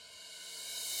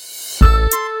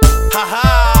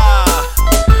Ha-ha.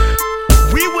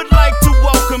 We would like to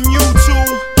welcome you to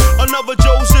another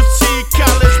Joseph T.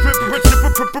 College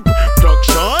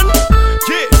production.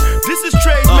 Yeah, this is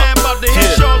Trey's man about to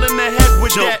hit y'all in the head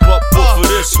with jump that. Up off of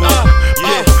this one.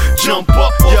 Jump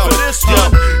up off of this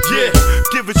one. Yeah,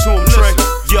 give it to him, Trey.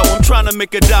 Yo, I'm trying to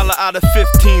make $1 out of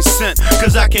 15 cents,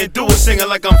 cause I can't do it singing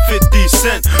like I'm 50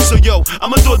 Cent. So yo,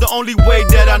 I'ma do it the only way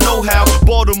that I know how.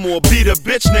 Baltimore, beat a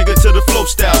bitch nigga to the flow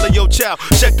style. Hey yo, chow,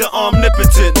 check the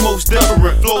omnipotent, most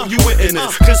different flow you witness.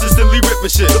 Consistently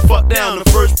ripping shit the fuck down. The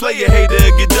first player hater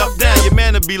get ducked down. Your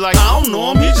man'll be like, I don't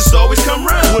know him, he just always come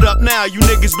round. What up now? You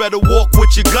niggas better walk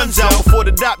with your guns out before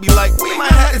the dot be like, we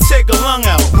might have to take a lung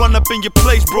out. Run up in your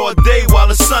place broad day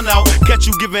while the sun out. Catch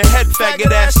you giving head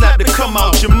faggot ass slap to come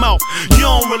out your mouth. You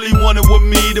don't really want it with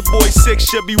me. The boy 6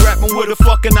 should be rapping with a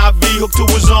fucking IV hooked to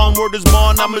his arm. Word is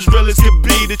born, I'm as real as could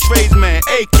be. The tradesman,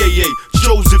 aka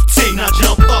Joseph T. Now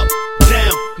jump up,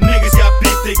 down. Niggas got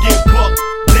beef, they get bucked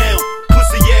down.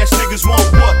 Pussy ass niggas want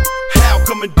what? How?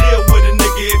 Come and deal with a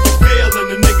nigga if you feel. And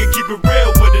the nigga keep it real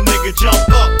with a nigga. Jump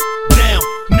up, down.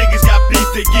 Niggas got beef,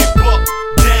 they get bucked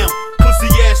down. Pussy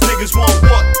ass niggas want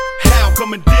what? How?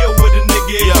 Come and deal with a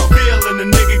nigga if you feel. And the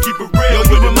nigga keep it real. Yo,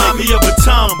 you remind me of a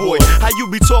tomboy. How you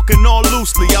be talking all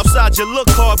loosely. Outside you look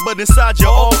hard, but inside you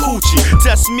all coochie.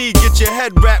 Test me, get your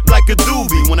head wrapped like a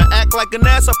doobie. When I act like an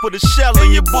ass, I put a shell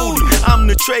in your booty. I'm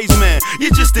the tradesman,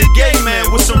 you're just a gay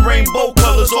man with some rainbow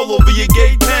colors all over your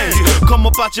gay pants. Come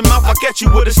up out your mouth, I catch you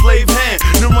with a slave hand.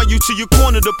 Then run you to your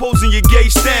corner to pose in your gay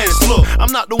stance. Look,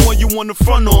 I'm not the one you want to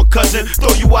front on, cousin.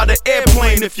 Throw you out of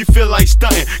airplane if you feel like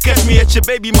stunting. Catch me at your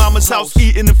baby mama's house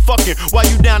eating and fucking while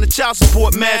you down to child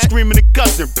support, mad screaming and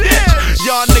cussing. Bitch,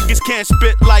 y'all niggas can't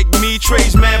spit like me.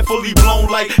 Trey's man fully blown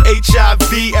like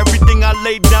HIV. Everything I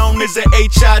lay down is a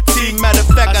HIT. Matter of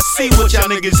fact, I see what y'all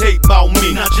niggas hate about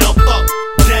me. Now jump up,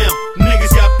 down.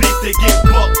 Niggas got beef, they get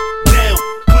bucked down.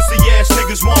 Pussy ass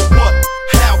niggas want what?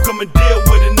 How? Come and deal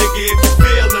with a nigga if you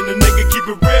feel. And the nigga keep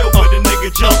it real with a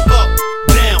nigga. Jump up,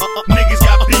 down. Niggas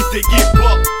got beef, they get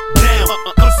bucked down.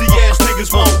 Pussy ass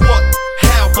niggas want what?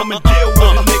 How? Come and deal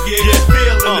with a nigga if you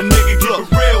feel. And the nigga keep it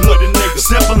real with a nigga.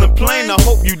 Simple and plain, I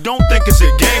hope you don't think it's a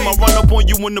game. I run up on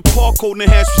you in the park holding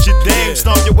hands with your dame.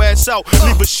 Stomp your ass out,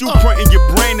 leave a shoe print in your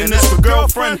brain. And that's for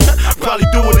girlfriend, probably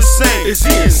do it the same. Is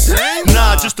he insane?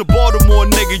 Nah, just a Baltimore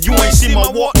nigga. You ain't seen my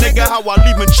walk, nigga. How I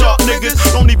leave and chalk niggas.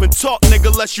 Don't even talk, nigga,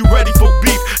 unless you ready for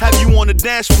beef. Have you on the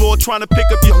dance floor trying to pick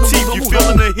up your teeth. You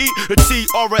feeling the heat, a T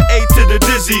or a A to the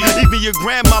dizzy. Even your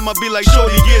grandmama be like,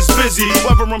 shorty gets busy.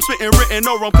 Whether I'm spitting written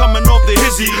or I'm coming off the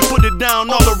hizzy. Put it down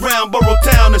all around Borough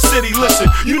Town, the city. Listen,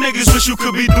 you niggas wish you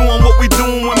could be doing what we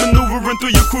doing. When maneuvering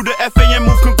through your crew, the FAM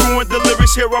move congruent. The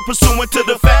lyrics here are pursuant to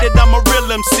the fact that I'm a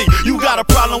real MC. You got a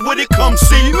problem with it, come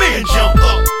see me. And jump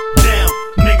up, down.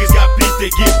 Niggas got beef,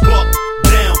 they get bucked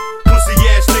down. Pussy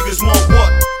ass niggas want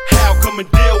what? How? Come and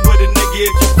deal with a nigga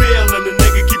if you feel. And the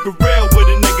nigga keep it real with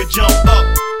a nigga. Jump up,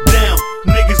 down.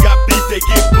 Niggas got beef, they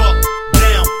get bucked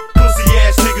down. Pussy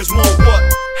ass niggas want what?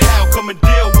 How? Come and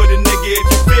deal with a nigga if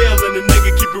you feel. And the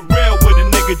nigga keep it real with a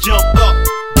nigga. Jump up,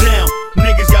 down.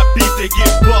 Niggas got beef, they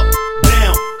get bucked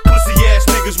down. Pussy ass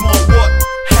niggas want what?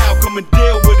 How? Come and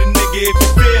deal with a nigga if you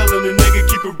feel. And the nigga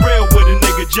keep it real with a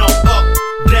nigga. Jump up,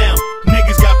 down.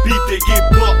 Niggas got beef, they get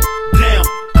bucked down.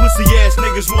 Pussy ass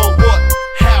niggas want what?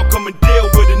 How? Come and deal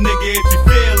with a nigga if you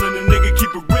feel. And the nigga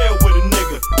keep it real with a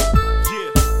nigga.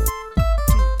 Yeah,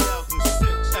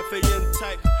 2006 FAN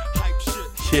type hype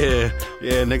shit.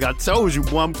 Yeah, nigga, I told you,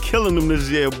 boy, I'm killing them this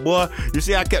year, boy. You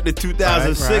see, I kept the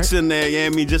 2006 in there, you know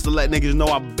what I mean, just to let niggas know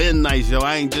I've been nice, yo.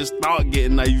 I ain't just start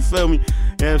getting nice, you feel me? You know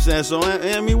what I'm saying? So,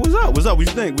 I mean, what's up? What you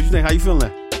think? How you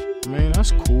feeling? Man,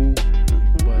 that's cool.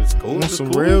 But it's cool. Want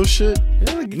some real shit?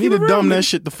 Yeah, you need to dumb that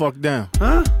shit the fuck down.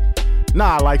 Huh?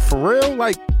 Nah, like, for real,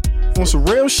 like, on some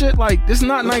real shit, like, this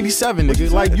not 97,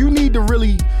 nigga. Like, you need to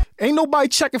really... Ain't nobody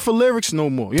checking for lyrics no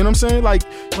more. You know what I'm saying? Like,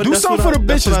 do something for the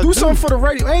bitches. Do something for the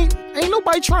radio. Ain't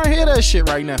nobody trying to hear that shit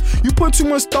right now. You put too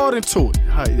much thought into it.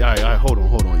 All right, hold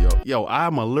on, yo. Yo,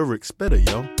 I'm a lyric spitter,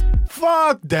 yo.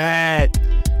 Fuck that.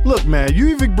 Look, man, you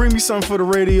even bring me something for the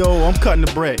radio, I'm cutting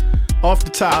the bread. Off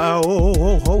the top.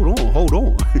 Hold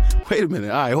on. Wait a minute.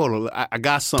 All right, hold on. I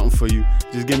got something for you.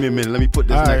 Just give me a minute. Let me put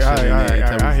this next shit in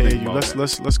there. I hear you.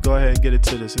 Let's go ahead and get it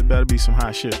to this. It better be some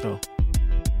hot shit, though.